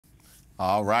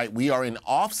All right, we are in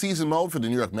off-season mode for the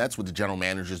New York Mets with the general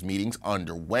managers meetings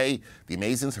underway. The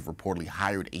Amazons have reportedly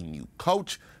hired a new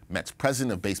coach. Mets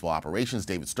president of baseball operations,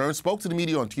 David Stern, spoke to the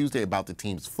media on Tuesday about the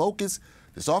team's focus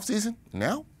this offseason.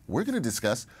 Now, we're going to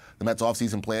discuss the Mets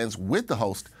offseason plans with the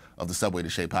host of the Subway to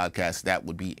Shea podcast. That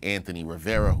would be Anthony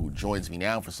Rivera, who joins me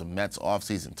now for some Mets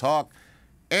offseason talk.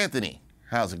 Anthony,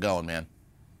 how's it going, man?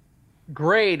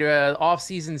 Great. Off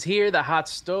season's here. The hot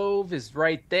stove is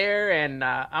right there. And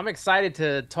I'm excited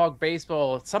to talk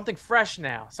baseball. Something fresh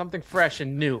now, something fresh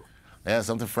and new. Yeah,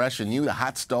 something fresh and new. The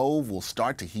hot stove will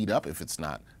start to heat up if it's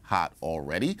not hot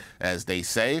already, as they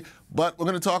say. But we're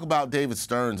going to talk about David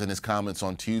Stearns and his comments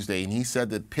on Tuesday. And he said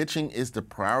that pitching is the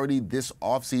priority this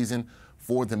offseason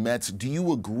for the Mets. Do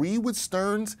you agree with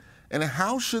Stearns? And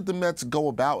how should the Mets go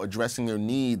about addressing their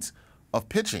needs of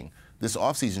pitching this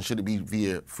offseason? Should it be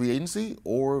via free agency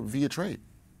or via trade?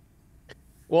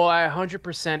 Well, I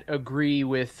 100% agree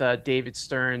with David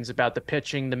Stearns about the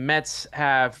pitching. The Mets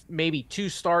have maybe two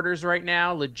starters right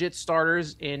now, legit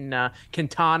starters in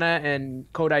Quintana and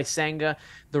Kodai Senga.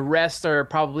 The rest are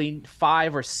probably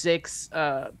 5 or 6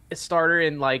 starter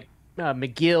in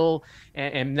McGill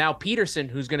and now Peterson,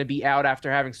 who's going to be out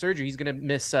after having surgery. He's going to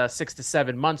miss 6 to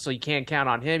 7 months, so you can't count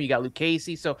on him. You got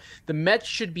Lucchesi. So the Mets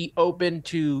should be open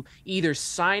to either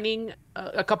signing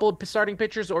a couple of starting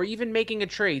pitchers or even making a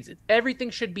trade. Everything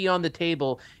should be on the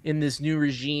table in this new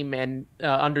regime and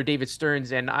under David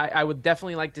Stearns. And I would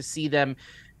definitely like to see them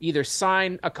either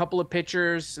sign a couple of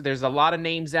pitchers. There's a lot of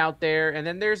names out there. And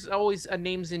then there's always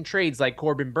names in trades like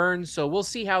Corbin Burns. So we'll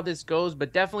see how this goes.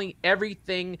 But definitely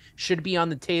everything should be on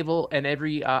the table and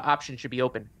every option should be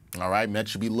open. All right,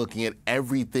 Mets should be looking at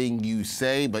everything you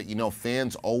say. But,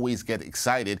 fans always get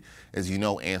excited, as you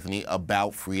know, Anthony,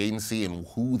 about free agency and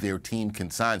who their team can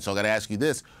sign. So I got to ask you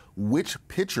this. Which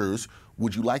pitchers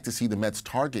would you like to see the Mets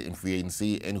target in free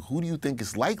agency? And who do you think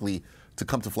is likely to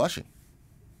come to Flushing?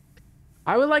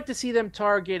 I would like to see them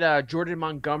target Jordan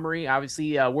Montgomery,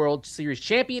 obviously a World Series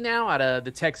champion now out of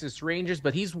the Texas Rangers,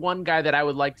 but he's one guy that I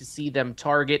would like to see them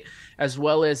target, as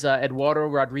well as Eduardo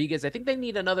Rodriguez. I think they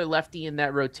need another lefty in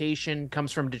that rotation.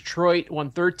 Comes from Detroit, won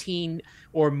 13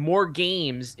 or more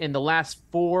games in the last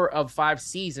 4 of 5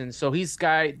 seasons. So he's a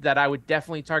guy that I would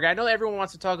definitely target. I know everyone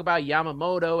wants to talk about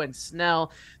Yamamoto and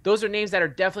Snell. Those are names that are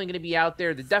definitely going to be out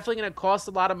there. They're definitely going to cost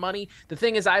a lot of money. The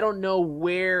thing is, I don't know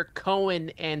where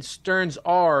Cohen and Stearns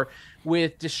are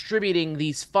with distributing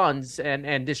these funds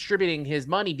and distributing his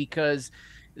money, because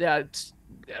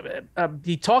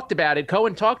he talked about it.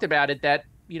 Cohen talked about it that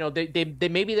they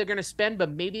maybe they're going to spend,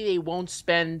 but maybe they won't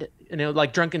spend,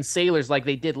 like drunken sailors like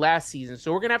they did last season.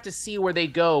 So we're going to have to see where they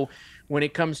go when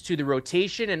it comes to the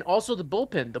rotation and also the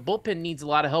bullpen. The bullpen needs a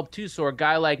lot of help too. So a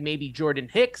guy like maybe Jordan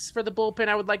Hicks for the bullpen,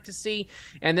 I would like to see.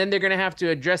 And then they're going to have to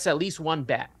address at least one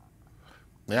bat.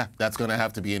 Yeah, that's going to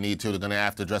have to be a need, too. They're going to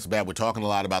have to address a bat. We're talking a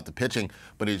lot about the pitching,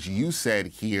 but as you said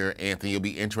here, Anthony, it'll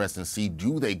be interesting to see,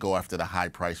 do they go after the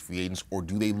high-priced free agents, or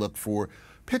do they look for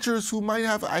pitchers who might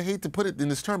have, I hate to put it in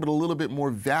this term, but a little bit more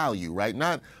value, right?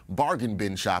 Not bargain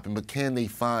bin shopping, but can they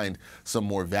find some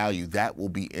more value? That will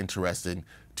be interesting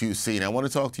to see. And I want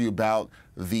to talk to you about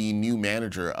the new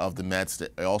manager of the Mets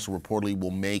that also reportedly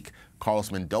will make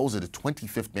Carlos Mendoza the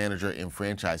 25th manager in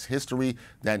franchise history.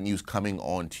 That news coming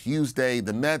on Tuesday.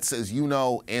 The Mets, as you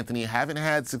know, Anthony, haven't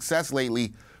had success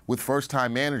lately with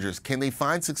first-time managers. Can they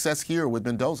find success here with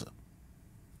Mendoza?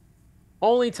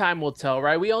 Only time will tell,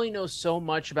 right? We only know so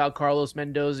much about Carlos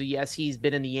Mendoza. Yes, he's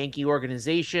been in the Yankee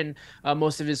organization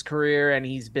most of his career, and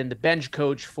he's been the bench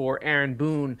coach for Aaron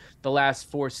Boone the last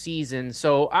 4 seasons.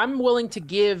 So I'm willing to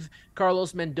give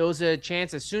Carlos Mendoza a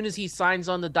chance. As soon as he signs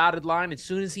on the dotted line, as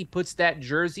soon as he puts that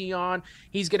jersey on,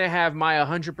 he's going to have my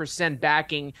 100%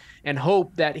 backing and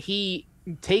hope that he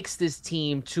takes this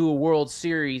team to a World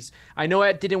Series. I know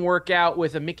it didn't work out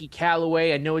with a Mickey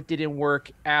Callaway. I know it didn't work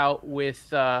out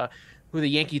with who the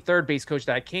Yankee third base coach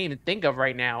that I can't even think of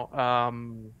right now.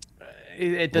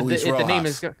 The name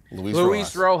is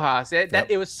Luis Rojas.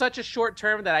 It was such a short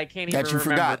term that I can't even remember.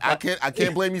 Forgot. I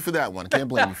can't blame you for that one.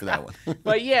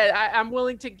 But yeah, I'm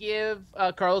willing to give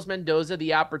Carlos Mendoza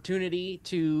the opportunity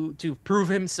to prove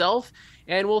himself,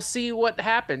 and we'll see what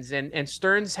happens. And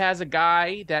Stearns has a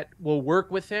guy that will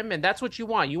work with him, and that's what you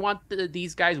want. You want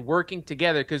these guys working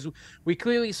together, because we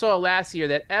clearly saw last year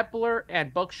that Epler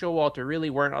and Buck Showalter really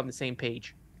weren't on the same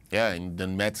page. Yeah, and the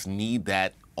Mets need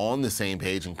that on the same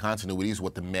page, and continuity is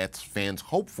what the Mets fans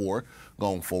hope for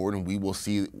going forward, and we will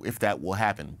see if that will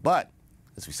happen. But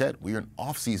as we said, we are in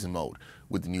off-season mode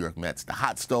with the New York Mets. The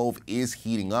hot stove is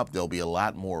heating up. There'll be a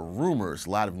lot more rumors, a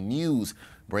lot of news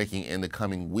breaking in the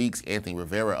coming weeks. Anthony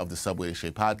Rivera of the Subway to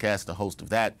Shea podcast, the host of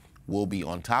that, will be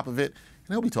on top of it, and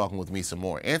he'll be talking with me some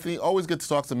more. Anthony, always good to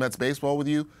talk some Mets baseball with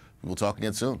you. We'll talk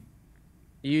again soon.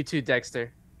 You too,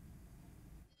 Dexter.